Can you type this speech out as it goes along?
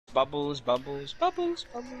Bubbles, bubbles, bubbles,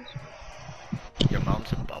 bubbles. Your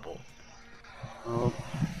mom's a bubble. Oh,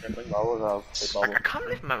 can't bring bubbles out. I can't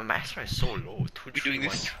believe my master is so low. 2, 3, 1,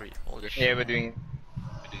 3. Holy shit. Yeah, we're doing it.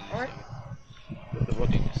 Alright. We're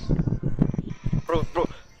doing this. Bro.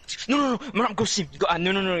 No, Maram, go sim. Go,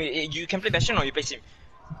 no. You can play Bastion or you play sim.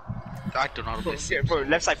 I don't know how to play sim. Bro,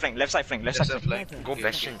 left side flank. Go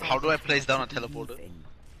Bastion. How do I place down a teleporter?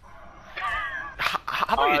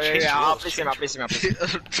 How about you change I'll roles? play sim.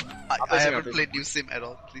 I haven't played new sim at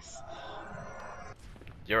all, please.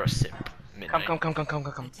 You're a simp. Come.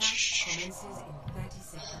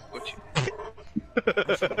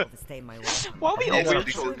 Why are we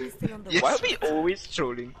always trolling? Yes. Why are we always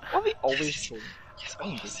trolling?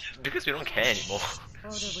 Yes, Because we don't care anymore.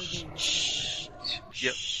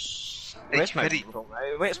 Yep. Where's my Fetty?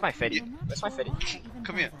 Where's my Fetty?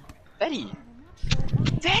 Come here. Fetty!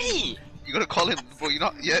 You gotta call him, bro. You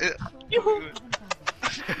know? Yeah. Yoo-hoo.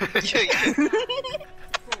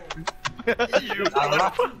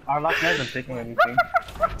 Our last hasn't taken anything.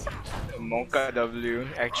 Monka W,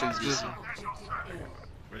 actions busy.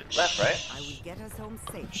 Left, right? I will get us home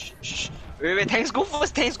safe. Wait, tanks go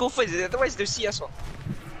first, otherwise they'll see us all.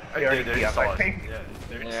 They're saw us. think.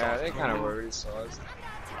 Yeah, they kinda already saw us.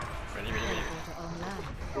 Ready.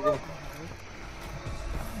 Online.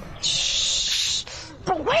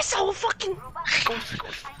 Bro, where's our fucking...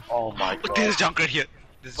 Oh my god. There's junk right here.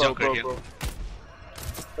 There's junk right here.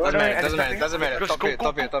 Doesn't matter. Top here.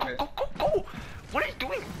 Go! What are you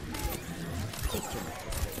doing?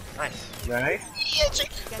 Nice. Right?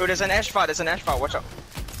 Bro, there's an Ash far, watch out.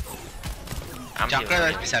 Junker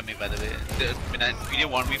is beside me, by the way. You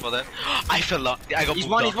didn't want me for that. I fell down. I got He's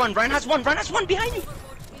moved off. one. Ryan has one behind you.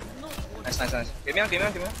 Nice. Give me out.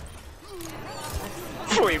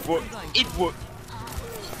 Bro, it worked.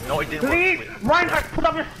 No, it didn't Please, work. Reinhardt, put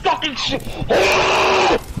up your fucking shit!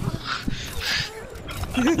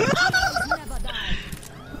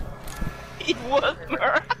 It worked,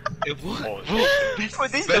 bro. It worked. Oh, Bro,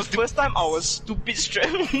 this is the first time our stupid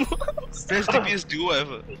strat works. Best DPS duo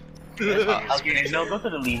ever. Okay, no, go to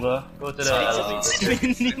the lever. Go to the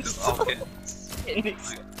Okay.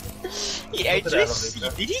 He actually,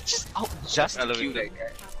 did he just just kill Elevator. that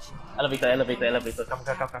guy? elevator.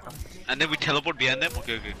 Come. And then we teleport behind them?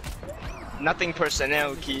 Okay. Nothing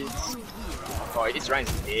personnel, kids. Oh, it's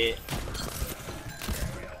Ryan's dead.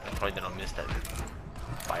 I probably did not miss that.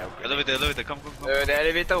 Bio Elevator, come. The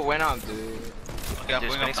elevator went up, dude. Okay, I'm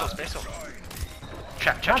going up now. Space.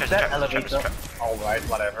 Trap. Not that elevator. Alright,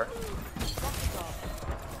 whatever.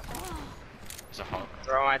 It's a hog.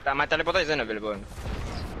 Bro, my teleporter isn't available.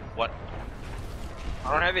 What?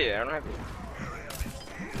 I don't have it.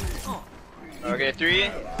 Okay, 3.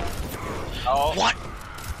 Oh. What?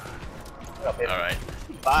 Alright.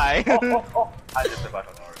 Bye. I just about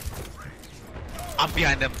to know. I'm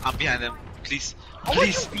behind them. Please. How are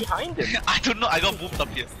you behind him? I don't know. I got moved up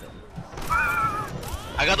here.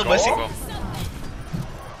 I got the mercy, bro.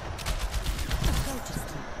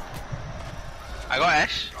 I got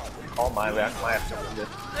Ash. Oh my, we have to win this.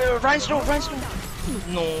 Ryan's low.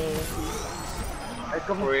 No.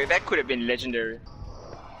 Bro, that could have been legendary.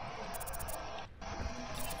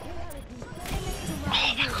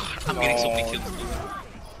 Oh my god. I'm getting so many kills.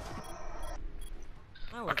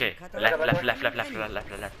 Okay, left.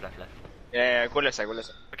 Yeah, go left side.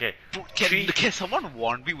 Okay, Can someone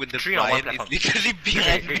warn me when the 3 on 1 Brian is platform. literally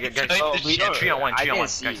behind me? Guys, Oh, we don't- 3 on 1, I 3 on 1,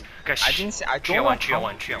 didn't see. guys. I didn't see. I 3 don't on 1, want 3 on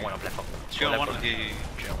 1, 3 on 1 on platform. 3 on 1, okay.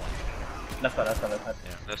 3 on 1. Left side. That's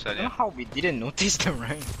I right, don't know yeah. how we didn't notice the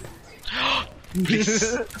Ryan.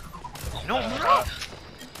 Please. No, bro!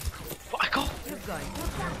 I go!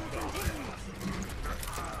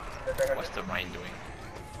 What's the Ryan doing?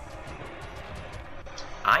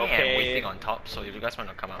 I am waiting on top, so if you guys want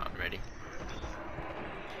to come out, I'm ready.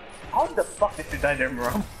 How the fuck did you die there,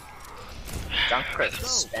 bro? Junker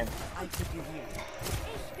spam.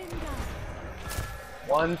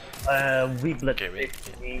 Once, we blitz. Okay, wait.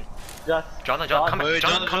 Just. Jonathan, come here. Wait,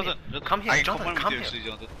 Jonathan, come Jonathan, here. Come here, I Jonathan, come come with here. you,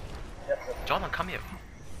 Jonathan. Jonathan, come here.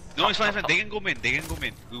 No, it's fine. They can go main.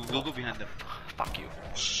 We'll go behind them. Fuck you.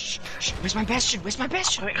 Where's my bastion?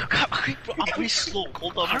 Okay, bro, I'm very slow.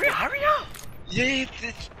 Hold on. Hurry up! Yeah.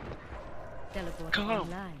 Come on.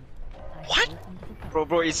 What?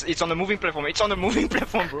 Bro, it's on the moving platform.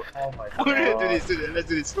 Bro. Oh my god. Let's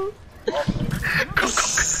do this.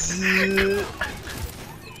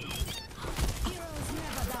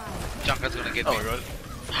 Junker's gonna get me.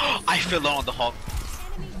 I fell down on the hog.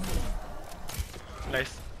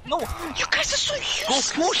 Nice. No, you guys are so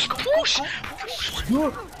useless. Go push.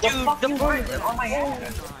 Dude, the bird is on my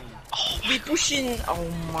head. Oh We pushing. Oh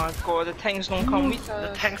my god, the tanks don't come with The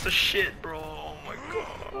us. tanks are shit, bro. Oh my god.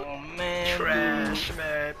 Oh man. Trash,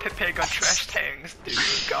 man. Pepe got trash tanks, dude.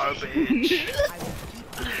 Garbage.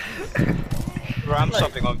 Bro, I'm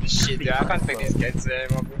stopping off this shit, dude. I can't take these kids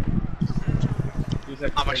anymore, bro.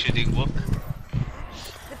 I'm actually doing work.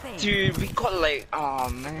 The pain. Dude, we got like, oh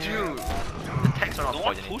man. Dude, the tanks are not No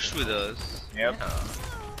one coordinated. pushed with us. Yep.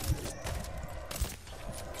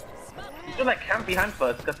 You should like camp behind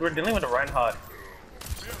first, because we're dealing with the Reinhardt.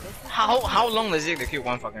 How long does it take to kill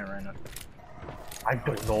one fucking rhino? I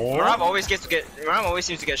don't know. Marab always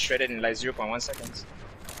seems to get shredded in like 0.1 seconds.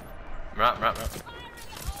 Right.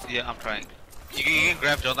 Yeah, I'm trying. You can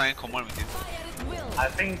grab Jordan and command with you. I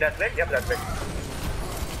think that's it. Yep, that's it.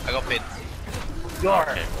 I got pinned. You're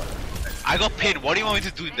Okay. I got pinned. What do you want me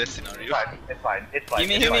to do in this scenario? fine. It's fine. It's fine.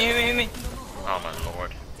 Hit me. Oh my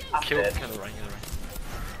lord. I'm Kill dead. the right.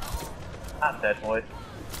 I'm dead, boys.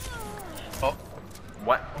 Oh,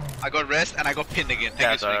 What? I got rest and I got pinned again.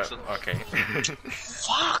 Thank you, Nixon. okay.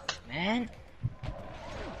 Fuck, man.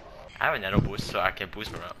 I have a nano boost, so I can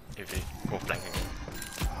boost Marab if they go flank again.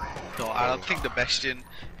 No, I don't think the Bastion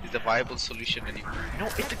is the viable solution anymore. No,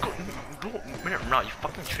 it's a good. Bro, Marab, you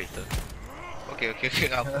fucking traitor. Okay. I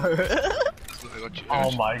got you.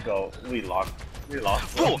 Oh my god, we lost.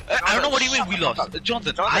 Bro, I don't know what do you mean we lost.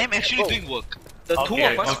 Jonathan, I am actually doing work. The two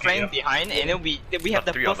Okay, of us okay, flank behind, and then we have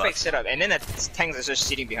the three of perfect us. setup, and then the tanks are just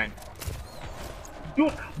sitting behind.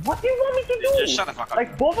 Dude, what do you want me to do? Just shut the fuck up.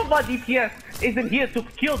 Like, both of our DPS isn't here to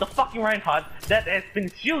kill the fucking Reinhardt that has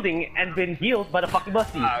been shielding and been healed by the fucking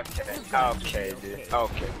Busty. Okay, dude.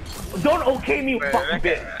 Okay. Don't okay me, you Wait, fucking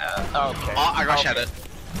okay. bitch. Okay. Oh, I got Okay. shattered.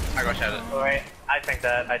 Alright, I think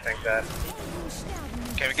that.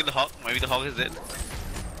 Can we kill the hog? Maybe the hog is dead.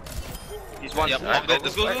 He's one. Yep, hog dead.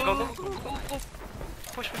 Let's go.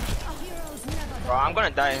 Push. Bro, I'm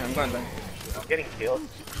gonna die. I'm getting killed.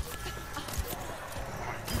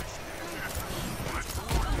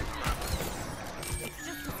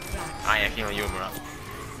 I am hacking on you, Marab.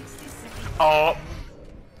 Oh.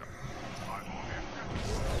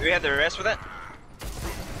 Do we have the rest for that?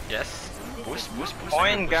 Yes. Boost.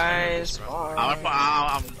 Point, guys.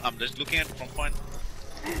 I'm just looking at from point.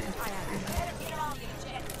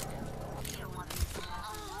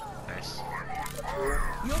 Nice.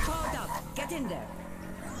 You're powered up. Get in there.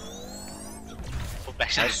 Oh,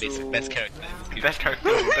 Bastion is the best character. Best character.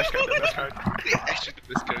 Actually, the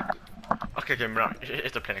best character. Okay, Marab,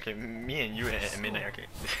 it's the plan. Okay, me and you and Midnight. Okay,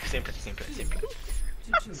 same plan.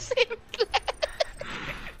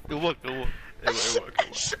 It worked. It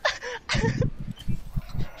worked.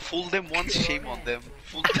 Fool them once, shame on them.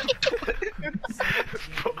 Fool them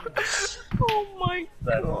twice. Oh my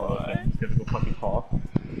That's typical fucking call.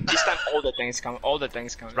 This time all the tanks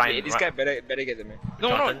come. Ryan, Hey, this Ryan. guy better get the man.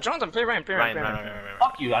 No, Jonathan, play Ryan. Right.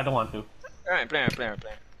 Fuck you, I don't want to. Ryan, play.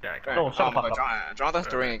 Yeah, No, shut the fuck up. Jonathan's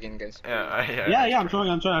throwing again, guys. Yeah, I'm trying.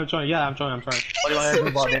 Yeah, I'm trying. What do you want to do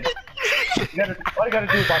about it? What do you gotta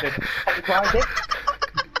do about it? Fucking try it?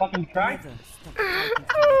 Fucking try? Never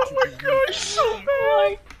stop fighting for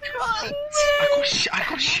the I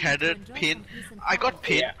got shattered, pinned. I got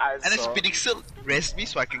pinned, Yeah, I and then saw. Spinixel rest me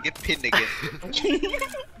so I can get pinned again. Literally,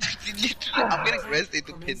 I'm getting rest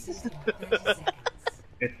into pins.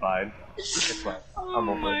 It's fine. I'm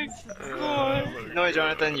over it. No,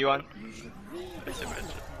 Jonathan, you won.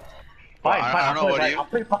 Fine, I don't know what you- I'll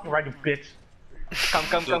play fucking right, you bitch. Come.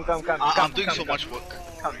 I'm doing so much work.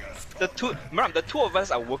 The two of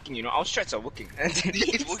us are working, you know, our strats are working. It's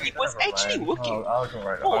working. It was actually working. I was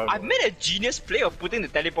right. Oh, I made a genius play of putting the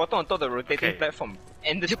teleporter on top of the rotating Okay. platform.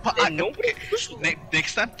 And Yeah, but nobody pushed me.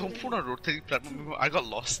 Next time, don't put on a rotating platform. I got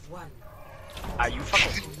lost. Are you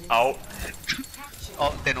fucking... Oh.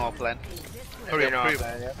 Oh, they know our plan. Hurry up. Hurry.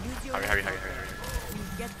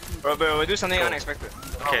 Bro, we'll do something unexpected.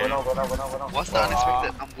 Okay. What's the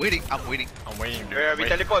unexpected? I'm waiting. I'm waiting, dude. We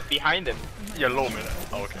teleport behind them. You're low, man.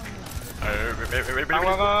 Oh, okay. Wait. Come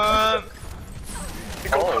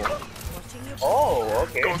on. Oh,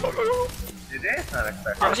 okay. Go. It is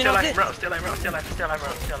unexpected. Bro, still alive.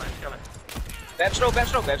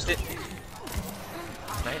 Babs did.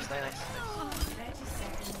 Nice.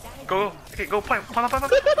 Go. Okay, go. Point.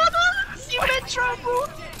 Symmetra, bro.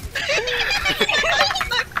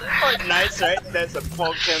 Oh, nice, right? That's a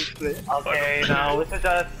Pokemon play. Okay, now this is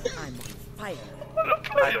just... I'm on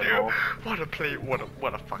fire. What a play. What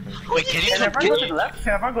a fucking. Wait, can you Can tell? everyone go to the left?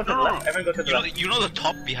 Everyone go to the left? You know the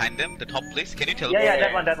top behind them, the top place. Can you tell? Yeah,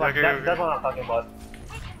 that one. Okay. That's what I'm talking about.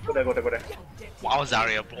 Go there. Wow,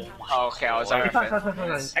 Zarya, bro. Okay, I was sorry.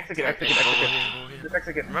 Execute. Just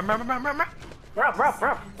execute. Remember. Bro, what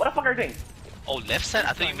the fuck are you doing? Oh, left side?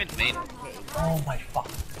 I thought you meant main. Oh my fuck.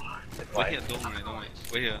 Wait here, don't worry.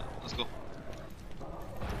 Wait here, let's go.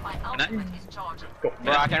 Minute?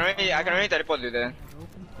 Bro, I can really teleport you there.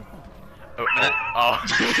 Oh.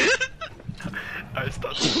 I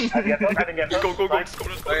stopped. I can get Go. Let's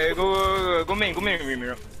Okay, go main me, Go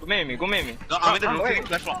main me. No, I'm in the rotating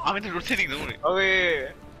platform. I'm in the rotating, don't worry.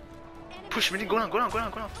 Okay. Push me, go down.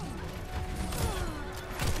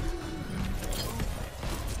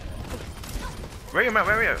 Where are you, man?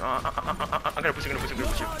 Where are you? I'm gonna push you.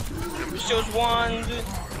 Lucio's one.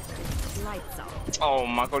 Lights out. Oh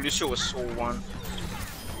my god, Lucio was so one.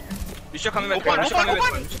 Lucio coming back. Open.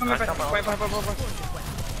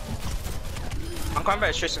 I'm coming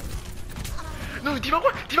back, straight. No, D.Va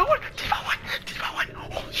 1!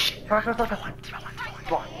 Oh shit! Bro,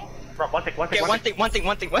 one take. Okay, one thing.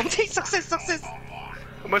 Success.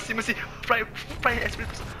 Mercy! Fly,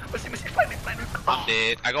 experience! Mercy! Fly me! I'm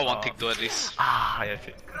dead. I got one tick though at least. Ah, yeah,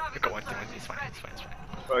 I got one thing. It's fine.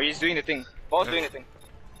 Bro, he's doing the thing. Ball's doing the thing.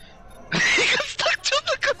 He got stuck to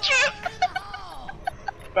the control.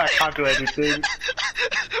 I can't do anything.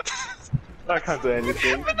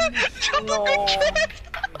 No.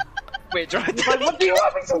 Wait, Jordan. What do you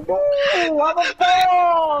want me to do? I'm a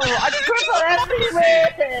ball! I triple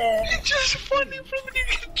everywhere! It's just funny, bro, when you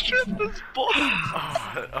get trapped this ball.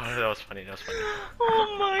 Oh, that was funny.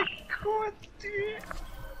 Oh my god, dude.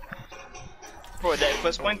 Bro, that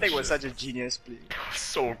first point take was such a genius play.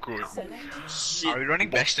 So good. Are we running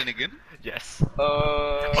Bastion again? Yes.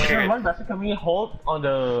 Okay, one Bastion, can we hold on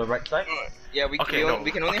the right side? Yeah, we can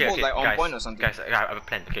only hold like on guys, point or something. Guys, I have a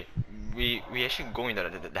plan. Okay, we actually go in the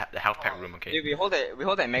health pack room. Okay. Yeah, we hold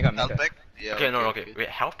that mega. Health pack? Yeah. Okay, no. Wait,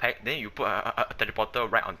 health pack. Then you put a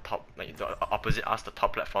teleporter right on top, like the opposite us, the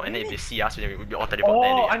top platform. And then if they see us, then we all teleport.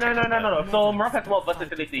 Oh, no. So Marv has more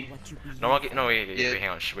versatility. Wait, Yeah. hang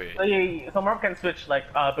on, wait. So Marv can switch like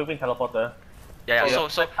between teleporter. Yeah. Oh,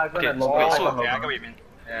 So I okay. got So, it. wait, Oh, so I got it. Yeah, I got what you mean.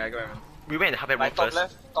 we went in the health pack room Like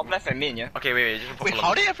first. top left and main, yeah. Okay, wait. Just Wait, follow how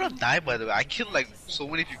me. did everyone die by the way? I killed like so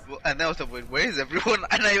many people and then I was like, wait, where is everyone?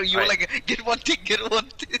 And you were Right. like, get one tick.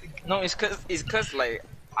 No, it's cause like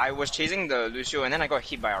I was chasing the Lucio and then I got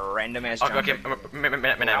hit by a random ass Okay, jump.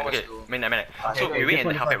 minute. So Okay, we went in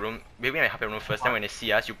the this health one pack room. We went in the health pack room first. Then when they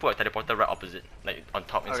see us, you put a teleporter right opposite, like on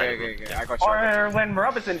top inside the room. Okay, Yeah. I got you. Or when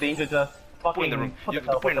Marv is in danger, just fucking Put in the room. put You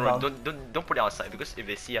the put in the room. teleporter down. Don't put it outside because if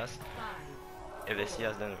they see us,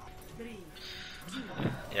 then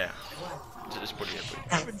yeah. Just put it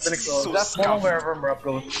here. So just follow wherever Marv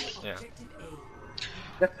goes. Yeah.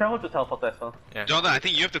 Let's travel to teleport as well. Yeah. Jonathan, I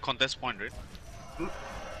think you have the contest point, right?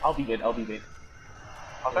 I'll be wait. I'll try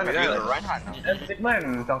We to don't have do the right hand now. that. Sigma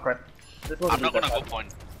and Junkrat. I'm not gonna go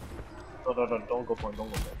point. No, don't go point.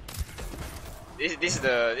 This is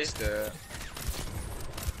the.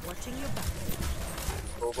 Watching your back.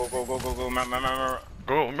 Go.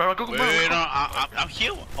 Go, Wait, no, I'm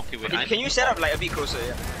here. Okay, wait. Can you set up like a bit closer?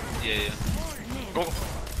 Yeah. Yeah. Go.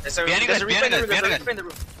 There's a Behind you guys, Reaper in the room. behind you There's a guys. Reaper in the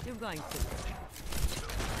room. You're going to.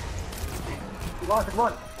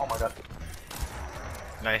 One. Oh my god.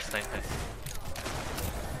 Nice.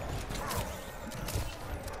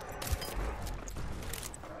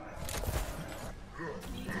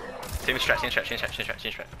 Same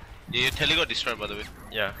strat. Yeah, Telly got destroyed by the way.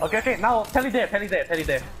 Yeah. Okay. Now Telly there.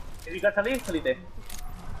 If you got Telly there.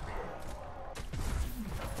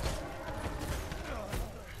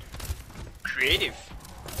 Creative.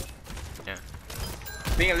 Yeah.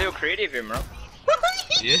 Being a little creative here, bro.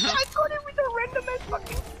 Yeah. I got it with a random ass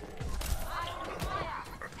fucking.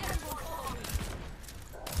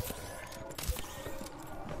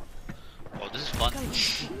 Oh, this is fun.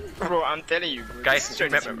 Bro, I'm telling you, bro. Guys, This is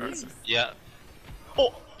remember. Yeah. Get to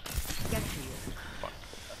you.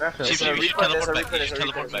 That's it. Chief, There's a you should Reaper, there's a teleport back. Reaper, You there's should a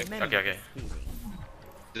teleport Reaper. back. Okay.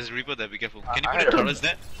 There's a Reaper there, be careful. Can you I put heard a turret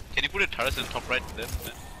there? Can you put a turret in the top right there?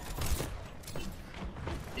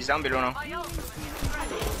 He's down below now.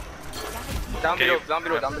 Down Okay. below.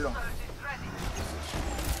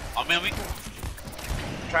 On me.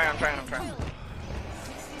 I'm trying.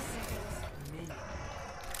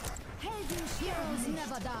 Heroes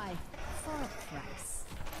never die. For a price.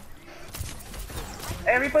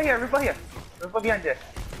 Hey, Reaper here. Reaper behind you.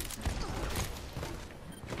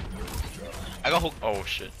 I got hooked. Oh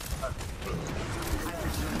shit.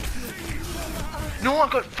 No, I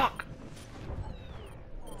got fuck.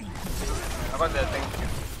 I got that thing.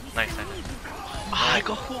 Nice. Ah, I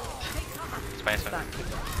got hooked. It's fine.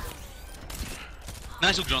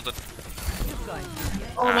 Nice hook, Jonathan. You're going.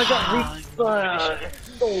 Oh my god, Reaper.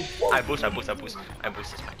 So I boost.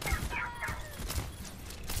 It's fine.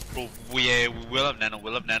 Bro, we will have nano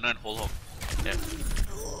and hold hook. Yeah.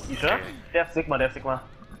 You sure? They have Sigma, they have Sigma.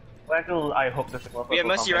 Well, actually, I hope the Sigma. We have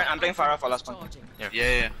Mercy, right? I'm playing Pharah for last one.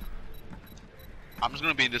 Yeah. I'm just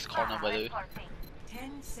gonna be in this corner, by the way.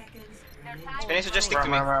 10 seconds. Phoenix, just stick to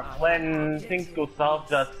me. When things go south,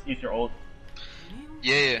 just use your ult.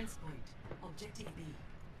 Yeah.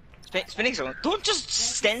 Phoenix, don't just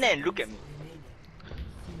stand there and look at me.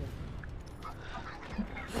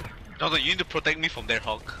 No, you need to protect me from their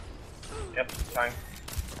Hawk. Yep, fine.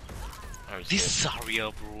 This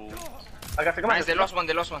Zarya, bro. I got Sigma. Nice, they lost one.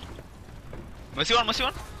 Mercy one.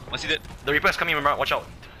 Mercy dead. The Reaper is coming, remember? Watch out.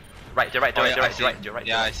 Right, you're right.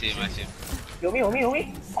 Yeah, I see him. Heal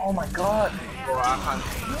me. Oh my god. Bro, I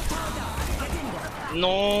can't.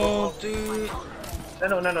 No, dude.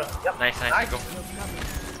 No. Yep. Nice, go.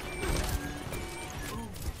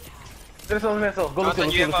 Missile. Go Jonathan,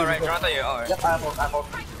 Lucio. you have all right. Jonathan, you have all right. Yep, I have ult.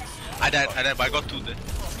 I died, but I got 2 there.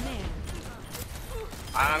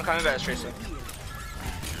 I'm coming back straight soon.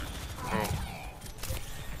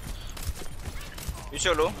 You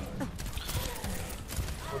sure low?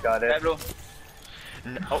 We got Dive it. low.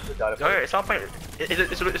 Oh, got it. it's not fine.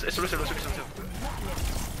 It's Lucio.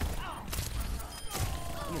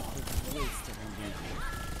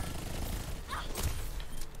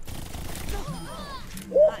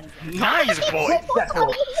 Nice, boy! That's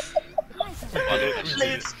ult.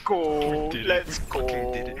 Let's go. Let's go.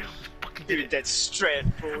 Did it. Dude, that strat,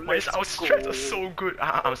 bro. Our strats are so good.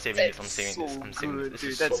 I'm saving this. That's so good, This dude.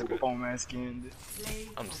 is That's so a good. bomb ass game.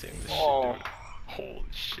 I'm saving this Oh. shit, dude. Holy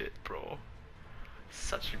shit, bro.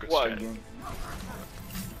 Such a good What strat. game?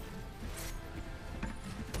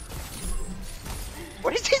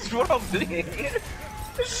 What is this Roadhog doing?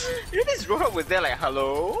 You know this Roadhog was there like,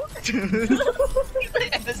 hello?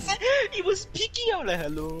 He was peeking out like,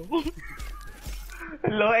 hello.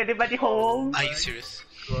 Hello, anybody home? Are you serious?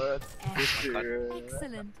 What?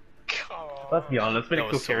 Excellent. Let's be honest, pretty That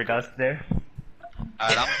cool was so carry guys there.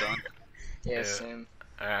 Alright, I'm done. Yeah, same.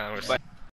 We're But